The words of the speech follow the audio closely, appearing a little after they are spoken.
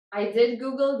I did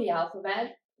Google the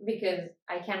alphabet because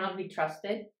I cannot be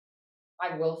trusted.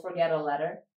 I will forget a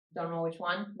letter. Don't know which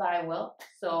one, but I will.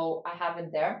 So I have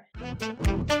it there.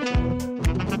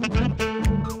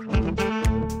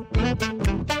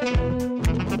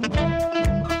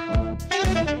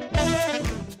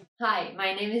 Hi,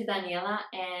 my name is Daniela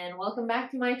and welcome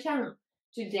back to my channel.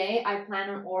 Today I plan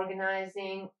on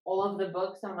organizing all of the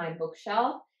books on my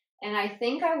bookshelf, and I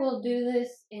think I will do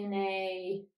this in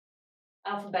a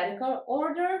alphabetical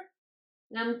order.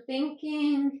 And I'm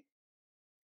thinking,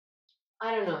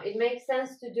 I don't know, it makes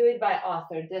sense to do it by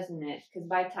author, doesn't it? Because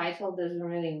by title doesn't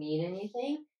really mean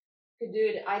anything. Could do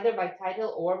it either by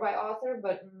title or by author,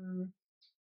 but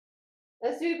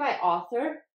let's do it by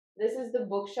author. This is the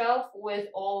bookshelf with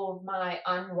all of my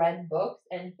unread books,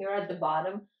 and here at the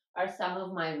bottom are some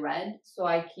of my read. So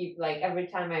I keep, like, every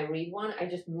time I read one, I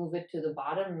just move it to the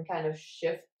bottom and kind of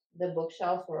shift the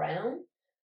bookshelf around.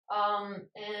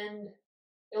 And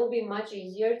it'll be much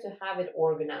easier to have it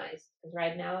organized because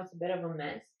right now it's a bit of a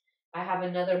mess. I have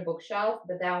another bookshelf,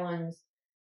 but that one's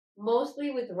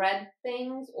mostly with read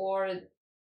things or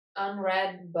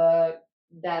unread, but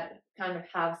that kind of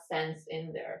have sense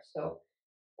in there. So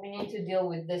we need to deal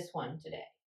with this one today.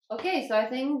 Okay, so I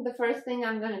think the first thing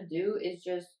I'm gonna do is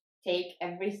just take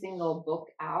every single book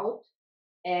out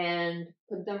and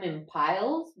put them in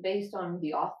piles based on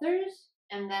the authors,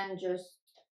 and then just,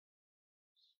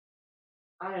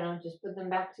 I don't know, just put them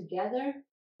back together.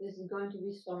 This is going to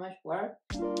be so much work.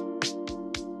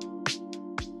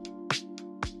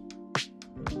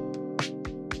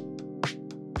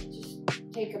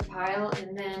 Just take a pile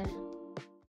and then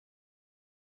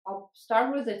I'll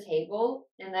start with the table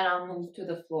and then I'll move to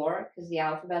the floor because the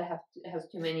alphabet has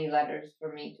too many letters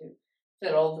for me to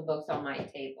fit all the books on my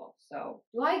table. So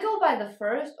do I go by the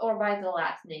first or by the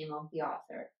last name of the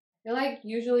author? I feel like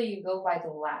usually you go by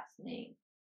the last name.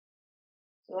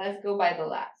 So let's go by the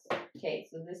last. Okay,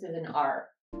 so this is an R.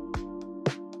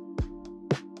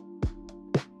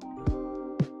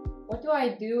 What do I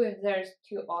do if there's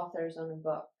two authors on a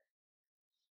book?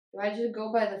 Do I just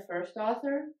go by the first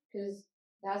author? Because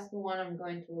that's the one I'm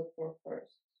going to look for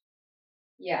first.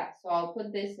 Yeah, so I'll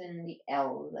put this in the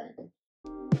L then.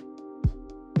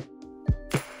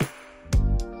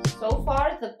 So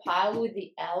far, the pile with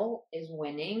the L is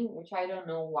winning, which I don't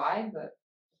know why, but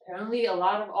apparently a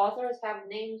lot of authors have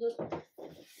names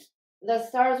that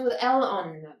starts with L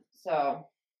on them. So,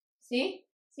 see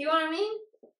what I mean?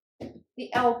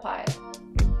 The L pile.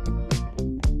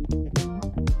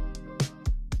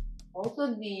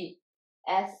 Also, the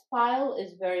S pile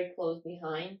is very close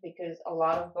behind because a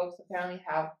lot of books apparently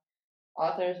have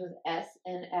authors with S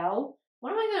and L.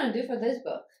 What am I going to do for this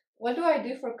book? What do I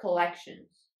do for collections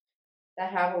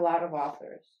that have a lot of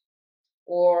authors?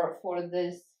 Or for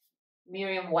this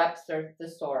Merriam-Webster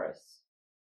thesaurus?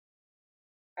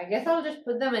 I guess I'll just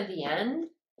put them at the end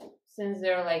since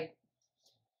they're like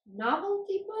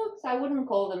novelty books. I wouldn't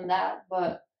call them that,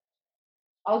 but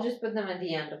I'll just put them at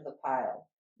the end of the pile.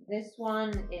 This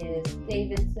one is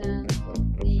Davidson,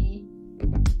 D.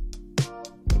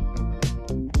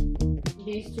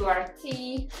 These two are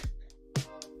T.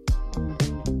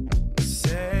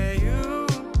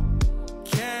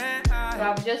 So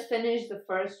I've just finished the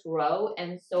first row,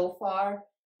 and so far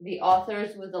the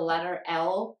authors with the letter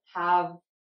L have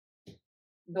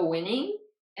the winning,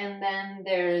 and then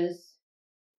there's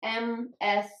M,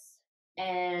 S,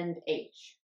 and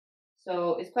H.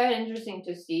 So it's quite interesting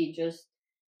to see just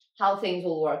how things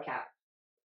will work out.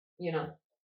 You know,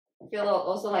 I feel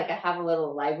also like I have a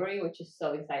little library, which is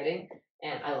so exciting,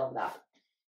 and I love that.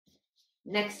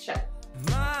 Next check.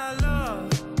 My love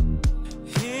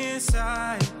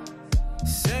inside,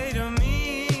 say to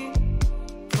me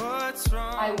what's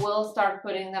wrong. I will start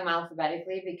putting them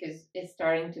alphabetically because it's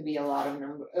starting to be a lot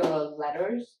of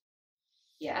letters.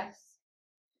 Yes.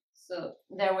 So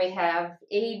there we have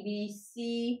A, B,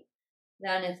 C,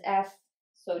 then it's F,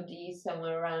 so D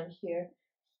somewhere around here.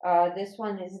 This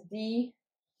one is D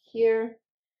here.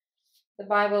 The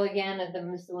Bible again at the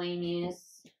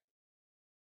miscellaneous.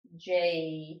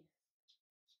 J.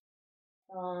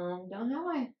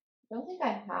 Don't think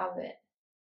I have it.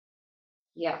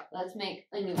 Yeah, let's make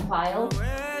a new pile.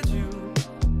 Where'd you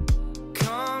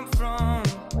come from?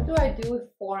 What do I do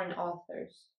with foreign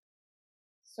authors?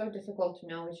 So difficult to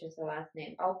know which is the last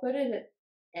name. I'll put it at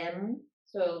M,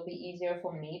 so it'll be easier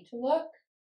for me to look.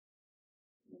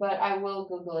 But I will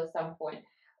Google at some point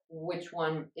which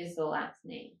one is the last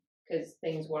name, because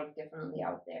things work differently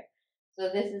out there. So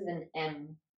this is an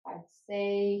M. I'd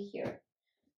say here.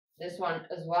 This one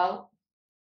as well.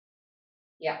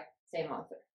 Yeah, same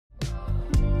author.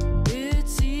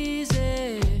 It's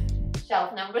easy.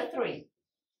 Shelf number 3.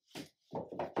 Let's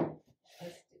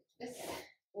do this.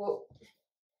 Whoa.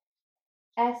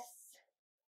 S.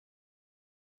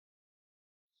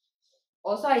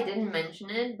 Also, I didn't mention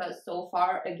it, but so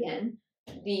far, again,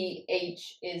 the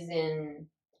H is in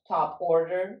top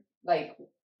order, like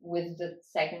with the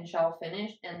second shelf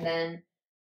finished, and then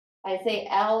I say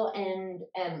L and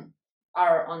M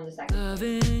are on the second.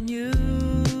 Loving you.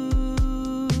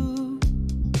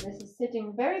 This is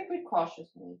sitting very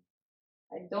precautiously.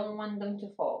 I don't want them to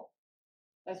fall.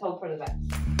 Let's hope for the best.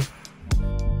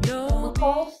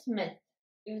 McCall Smith.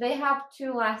 If they have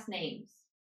 2 last names,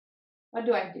 what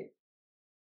do I do?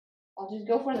 I'll just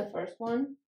go for the first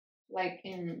one, like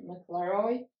in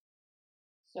McLeroy.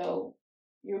 So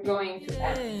you're going to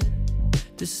M.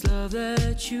 This love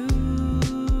that you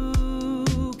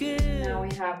give. Now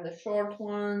we have the short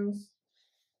ones.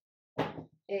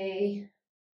 A.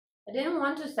 I didn't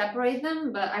want to separate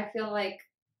them, but I feel like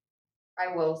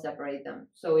I will separate them.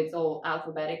 So it's all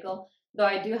alphabetical. Though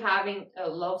I do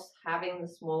love having the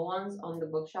small ones on the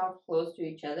bookshelf close to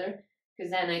each other, because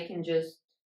then I can just,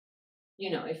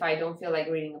 if I don't feel like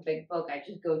reading a big book, I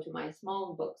just go to my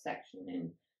small book section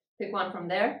and pick one from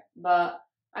there. But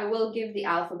I will give the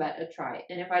alphabet a try,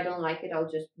 and if I don't like it,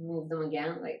 I'll just move them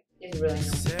again. Like, it's really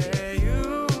no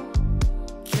you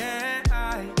can't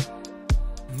hide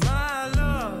my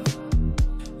love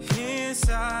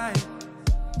inside.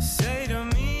 Say to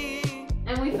me.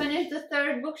 And we finished the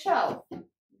 3rd bookshelf.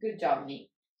 Good job, me.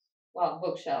 Well,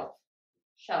 bookshelf.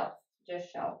 Shelf.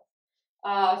 Just shelf.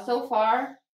 So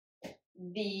far,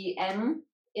 the M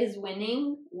is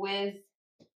winning with,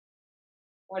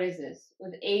 what is this?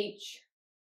 With H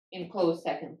in close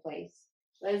second place.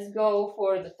 Let's go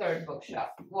for the 3rd bookshelf.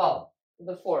 Well,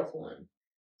 the 4th one.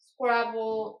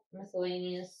 Scrabble,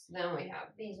 miscellaneous. Then we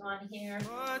have these one here.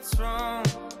 What's wrong?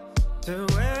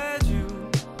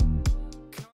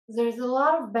 There's a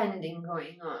lot of bending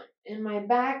going on, and my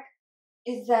back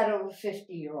is that of a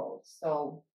 50-year-old,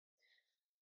 so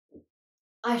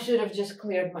I should have just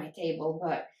cleared my table,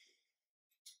 but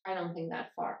I don't think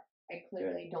that far. I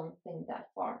clearly don't think that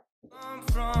far.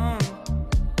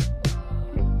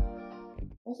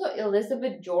 Also,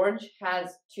 Elizabeth George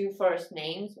has 2 first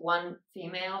names, one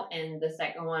female and the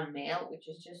second one male, which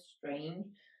is just strange.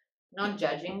 Not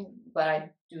judging, but I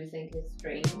do think it's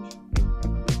strange.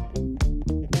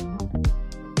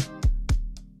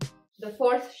 The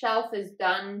 4th shelf is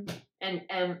done, and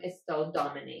M is still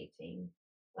dominating.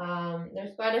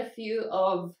 There's quite a few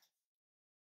of,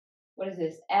 what is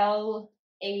this, L,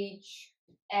 H,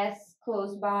 S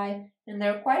close by, and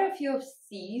there are quite a few of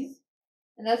C's,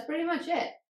 and that's pretty much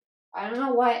it. I don't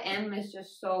know why M is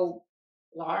just so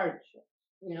large,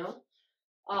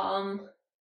 How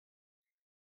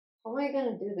am I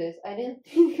gonna do this? I didn't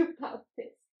think about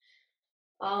this.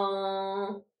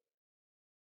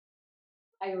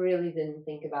 I really didn't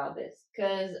think about this,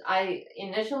 because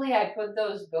initially I put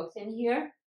those books in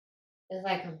here. It's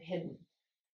like I'm hidden.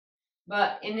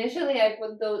 But initially I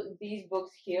put these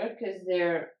books here because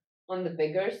they're on the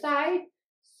bigger side,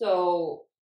 so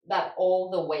that all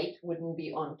the weight wouldn't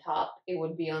be on top. It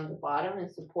would be on the bottom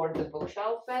and support the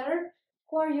bookshelf better.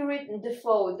 Who are you reading?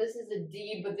 Defoe. This is a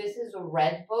D, but this is a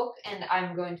red book, and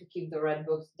I'm going to keep the red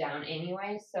books down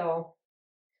anyway, so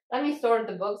let me sort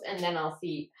the books, and then I'll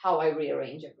see how I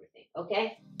rearrange everything,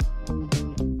 okay?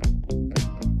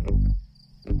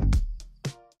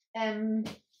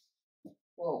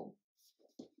 Whoa.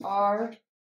 R.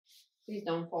 Please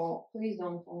don't fall. Please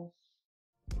don't fall.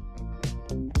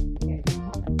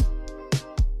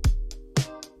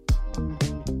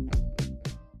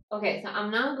 Okay, so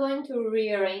I'm now going to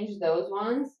rearrange those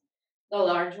ones, the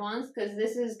large ones, because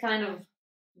this is kind of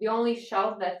the only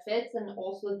shelf that fits, and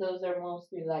also those are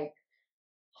mostly like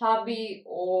hobby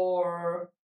or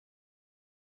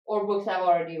books I've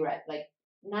already read. Like,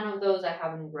 none of those I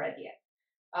haven't read yet.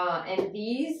 And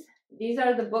these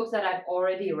are the books that I've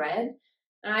already read,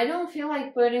 and I don't feel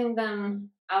like putting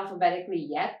them alphabetically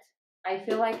yet. I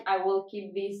feel like I will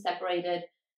keep these separated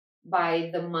by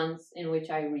the months in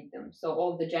which I read them. So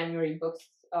all the January books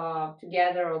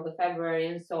together, all the February,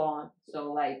 and so on.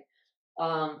 So like,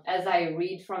 as I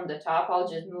read from the top, I'll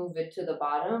just move it to the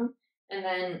bottom. And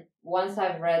then once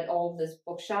I've read all this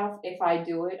bookshelf, if I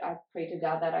do it, I pray to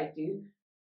God that I do,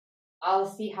 I'll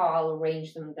see how I'll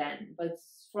arrange them then. But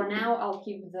for now, I'll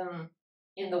keep them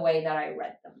in the way that I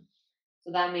read them.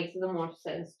 So that makes the more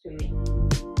sense to me.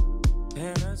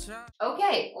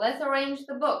 Okay, let's arrange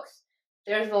the books.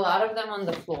 There's a lot of them on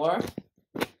the floor,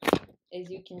 as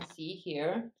you can see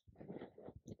here.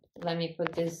 Let me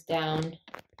put this down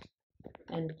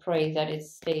and pray that it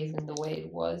stays in the way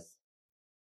it was.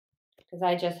 because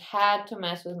I just had to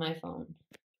mess with my phone.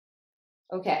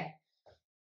 Okay.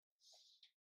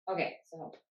 Okay,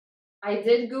 so I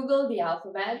did Google the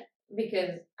alphabet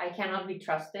because I cannot be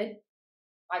trusted.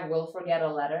 I will forget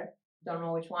a letter. Don't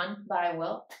know which one, but I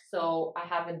will. So I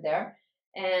have it there.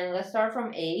 And let's start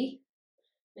from A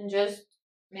and just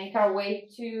make our way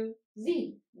to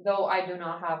Z. Though I do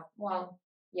not have, well,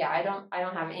 yeah, I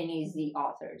don't have any Z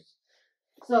authors.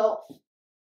 So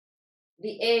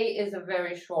the A is a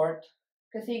very short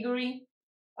category.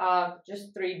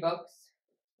 Just 3 books.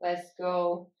 Let's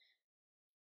go.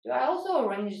 Do I also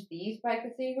arrange these by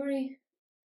category?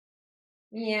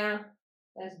 Yeah,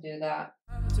 let's do that.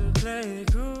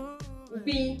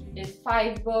 B is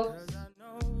 5 books.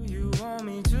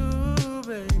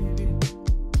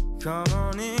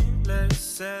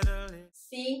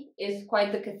 C is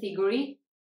quite the category.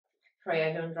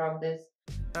 Pray I don't drop this.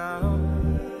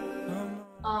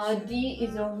 D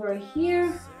is over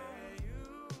here.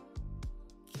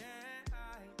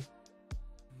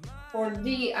 For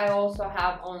D, I also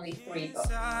have only 3 books.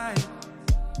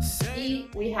 E,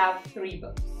 we have 3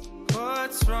 books.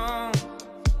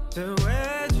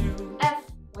 F,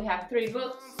 we have 3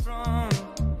 books.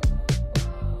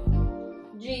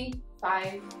 G,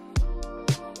 5.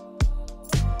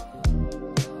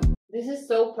 This is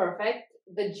so perfect.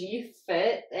 The G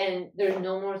fit and there's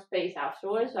no more space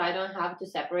afterwards, so I don't have to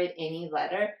separate any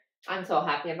letter. I'm so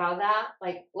happy about that.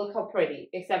 Like, look how pretty,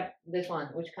 except this one,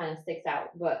 which kind of sticks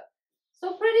out, but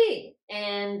so pretty.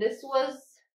 And this was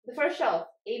the first shelf,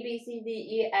 A, B, C, D,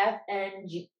 E, F, and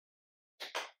G.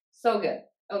 So good.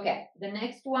 Okay, the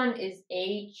next one is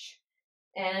H,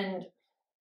 and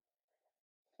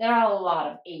there are a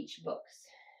lot of H books,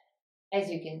 as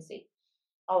you can see,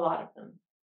 a lot of them.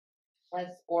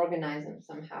 Let's organize them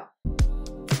somehow.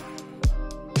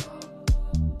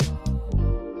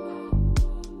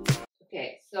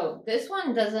 Okay, so this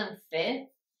one doesn't fit.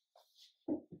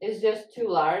 It's just too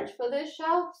large for this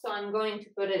shelf, so I'm going to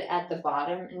put it at the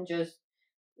bottom and just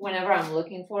whenever I'm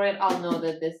looking for it, I'll know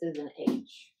that this is an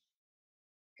H.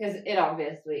 Because it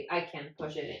obviously, I can't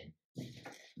push it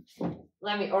in.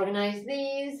 Let me organize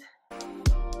these.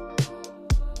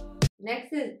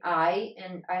 Next is I,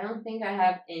 and I don't think I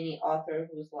have any author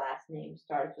whose last name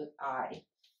starts with I.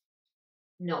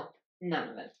 No, none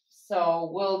of it. So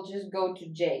we'll just go to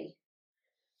J.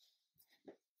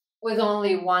 With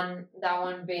only one, that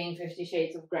one being 50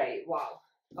 Shades of Grey. Wow.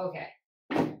 Okay.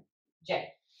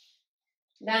 J.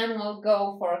 Then we'll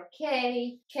go for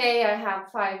K. K, I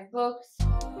have 5 books.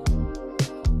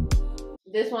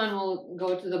 This one will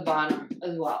go to the bottom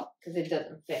as well, because it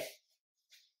doesn't fit.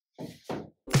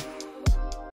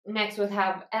 Next we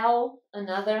have L,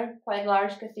 another quite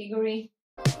large category.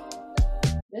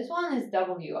 This one is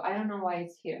W. I don't know why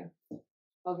it's here.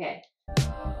 Okay.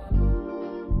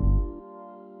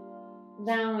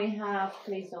 Then we have,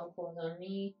 please don't pause on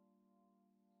me,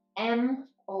 M.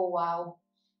 Oh wow.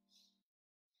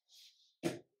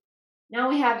 Now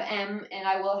we have M, and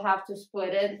I will have to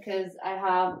split it because I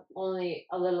have only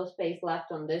a little space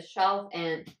left on this shelf,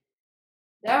 and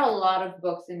there are a lot of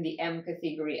books in the M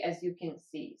category, as you can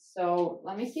see. So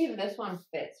let me see if this one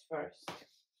fits first.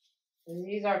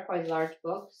 These are quite large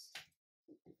books.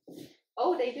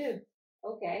 Oh, they do.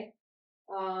 Okay.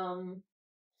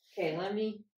 Okay, let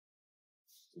me.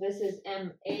 This is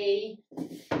MA.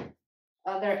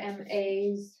 Other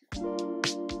MAs.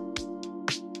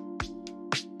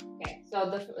 Okay, so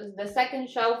the second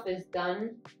shelf is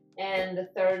done, and the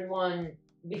third one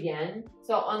began.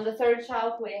 So on the third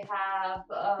shelf we have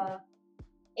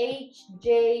H,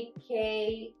 J,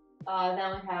 K,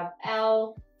 then we have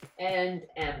L and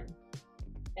M.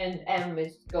 And M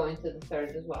is going to the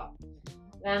third as well.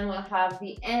 Then we'll have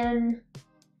the N,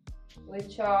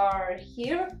 which are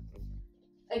here.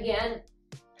 Again,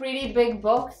 pretty big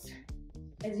books.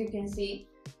 As you can see,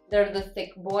 they're the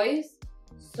thick boys.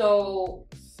 So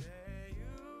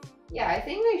yeah, I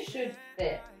think they should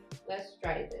fit. Let's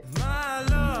try this.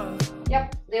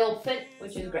 Yep, they'll fit,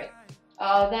 which is great.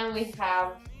 Then we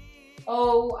have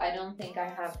O. I don't think I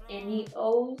have any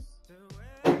O's.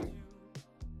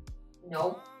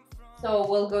 Nope. So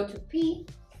we'll go to P.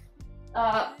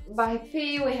 By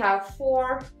P we have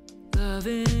 4.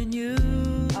 Loving you.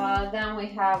 Then we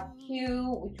have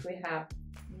Q, which we have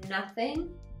nothing.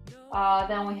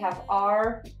 Then we have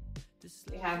R.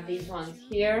 We have these ones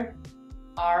here.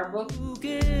 R book.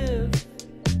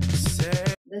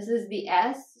 This is the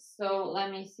S, so let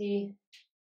me see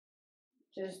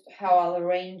just how I'll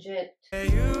arrange it.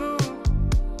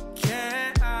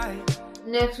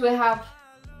 Next we have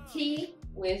T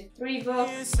with 3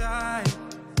 books.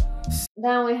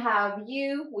 Then we have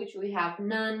U, which we have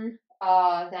none.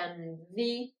 then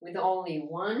V with only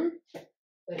one,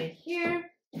 put it here,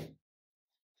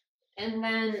 and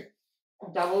then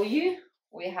W.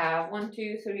 We have 1,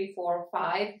 2, 3, 4,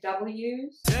 5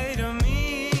 W's.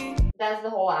 That's the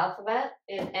whole alphabet.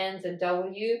 It ends in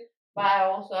W, but I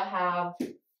also have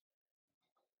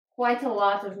quite a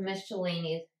lot of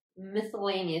miscellaneous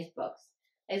books.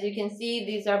 As you can see,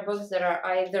 these are books that are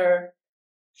either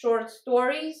short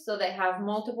stories, so they have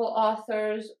multiple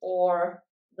authors, or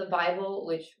the Bible,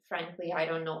 which frankly I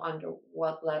don't know under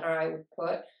what letter I would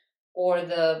put, or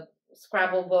the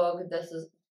Scrabble book. This is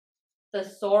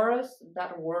thesaurus.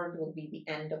 That word will be the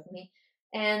end of me.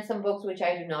 And some books which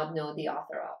I do not know the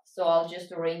author of. So I'll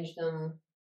just arrange them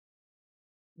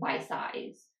by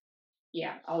size.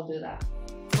 Yeah, I'll do that.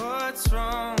 What's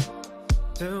wrong?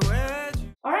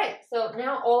 Alright, so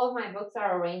now all of my books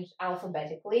are arranged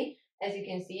alphabetically. As you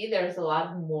can see, there's a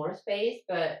lot more space,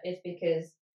 but it's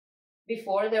because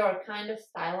before they were kind of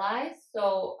stylized,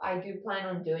 so I do plan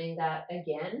on doing that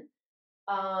again.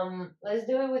 Let's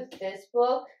do it with this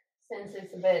book. Since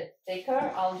it's a bit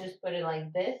thicker, I'll just put it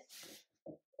like this.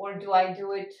 Or do I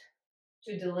do it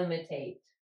to delimitate?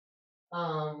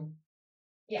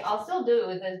 Yeah, I'll still do it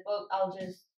with this book.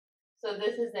 So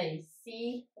this is a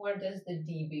C. Where does the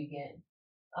D begin?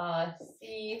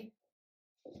 C.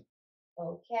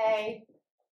 Okay.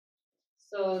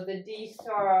 So the D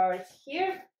starts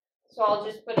here. So I'll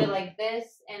just put it like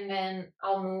this, and then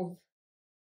I'll move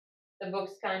the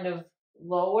books kind of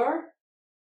lower.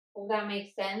 If that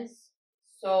makes sense.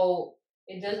 So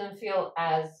it doesn't feel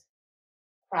as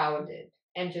crowded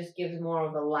and just gives more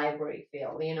of a library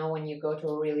feel. You know, when you go to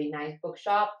a really nice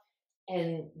bookshop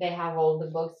and they have all the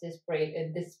books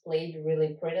displayed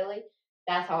really prettily.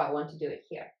 That's how I want to do it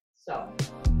here. So,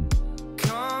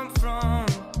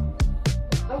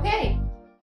 okay,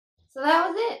 so that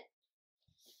was it.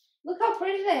 Look how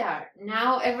pretty they are.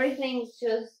 Now everything's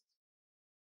just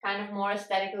kind of more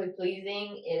aesthetically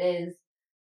pleasing. It is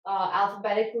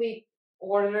alphabetically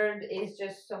ordered. Is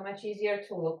just so much easier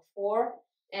to look for.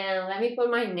 And let me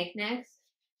put my knickknacks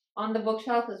on the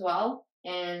bookshelf as well,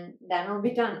 and then I'll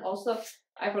be done. Also,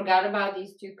 I forgot about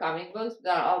these 2 comic books,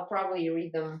 but I'll probably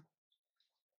read them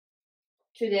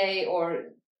today or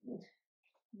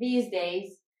these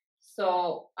days,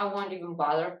 so I won't even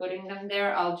bother putting them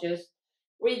there. I'll just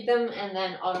read them and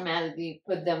then automatically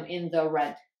put them in the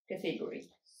red category.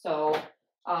 So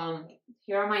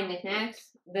here are my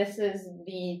knickknacks. This is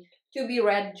the to be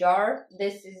read jar.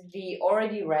 This is the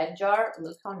already read jar.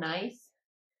 Look how nice.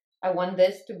 I want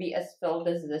this to be as filled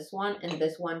as this one, and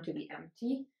this one to be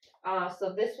empty.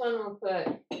 So this one we'll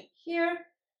put here.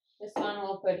 This one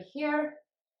we'll put here.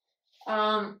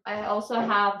 I also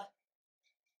have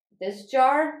this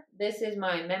jar. This is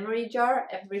my memory jar.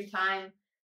 Every time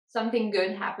something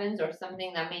good happens or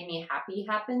something that made me happy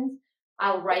happens,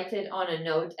 I'll write it on a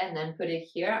note and then put it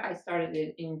here. I started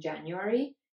it in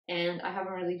January, and I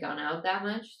haven't really gone out that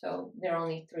much, so there are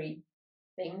only 3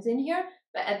 things in here.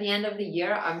 But at the end of the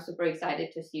year, I'm super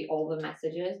excited to see all the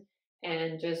messages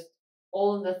and just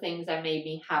all of the things that made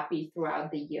me happy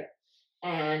throughout the year.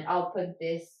 And I'll put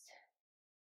this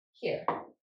here.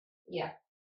 Yeah.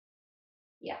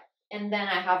 And then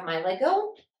I have my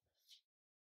Lego.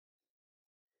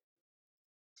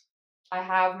 I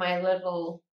have my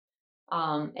little,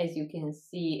 as you can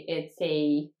see, it's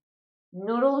a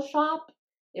noodle shop.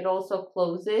 It also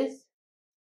closes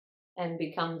and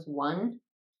becomes one.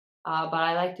 But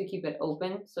I like to keep it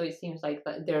open, so it seems like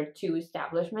there are 2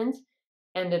 establishments,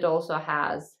 and it also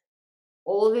has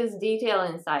all this detail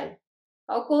inside.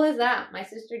 How cool is that? My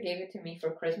sister gave it to me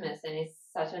for Christmas, and it's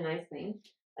such a nice thing.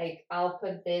 Like, I'll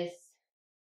put this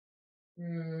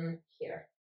here.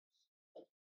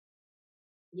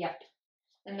 Yep.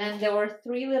 And then there were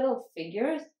 3 little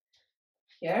figures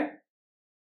here.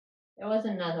 There was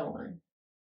another one.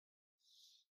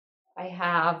 I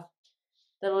have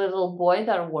the little boy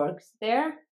that works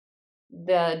there,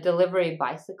 the delivery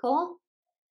bicycle,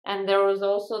 and there was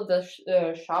also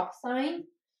the shop sign,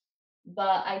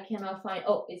 but I cannot find.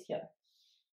 Oh, it's here.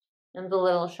 And the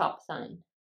little shop sign.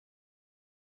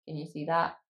 Can you see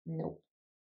that? Nope.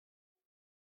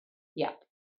 Yep.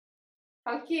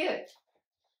 How cute.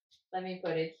 Let me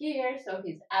put it here. So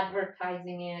he's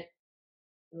advertising it.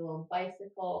 The little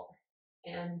bicycle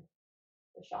and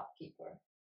the shopkeeper.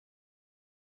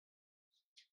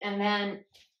 And then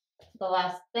the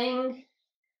last thing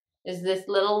is this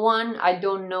little one. I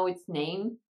don't know its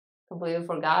name. Completely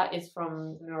forgot. It's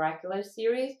from the Miraculous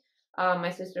series. My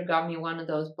sister got me one of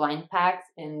those blind packs,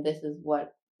 and this is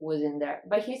what was in there.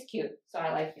 But he's cute, so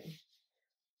I like him.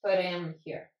 Put him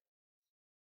here.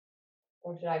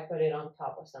 Or should I put it on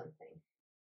top of something?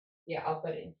 Yeah, I'll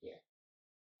put it in here.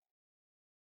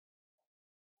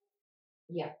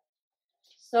 Yeah.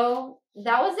 So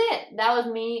that was it. That was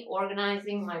me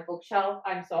organizing my bookshelf.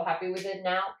 I'm so happy with it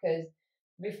now because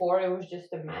before it was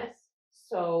just a mess.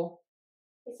 So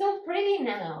it's so pretty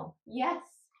now. Yes.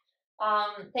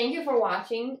 Thank you for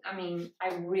watching. I mean,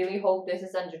 I really hope this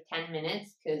is under 10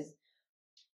 minutes because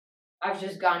I've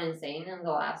just gone insane in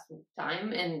the last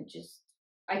time and just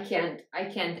I can't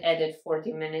edit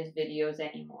 40 minutes videos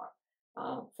anymore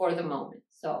for the moment.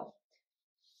 So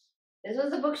this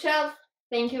was the bookshelf.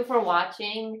 Thank you for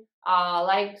watching.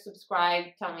 Like, subscribe,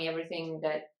 tell me everything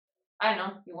that I don't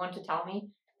know you want to tell me,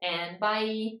 and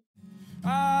bye.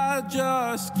 I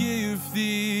just give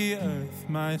the earth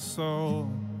my soul.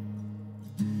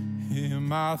 Hear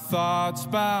my thoughts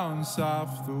bounce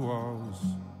off the walls.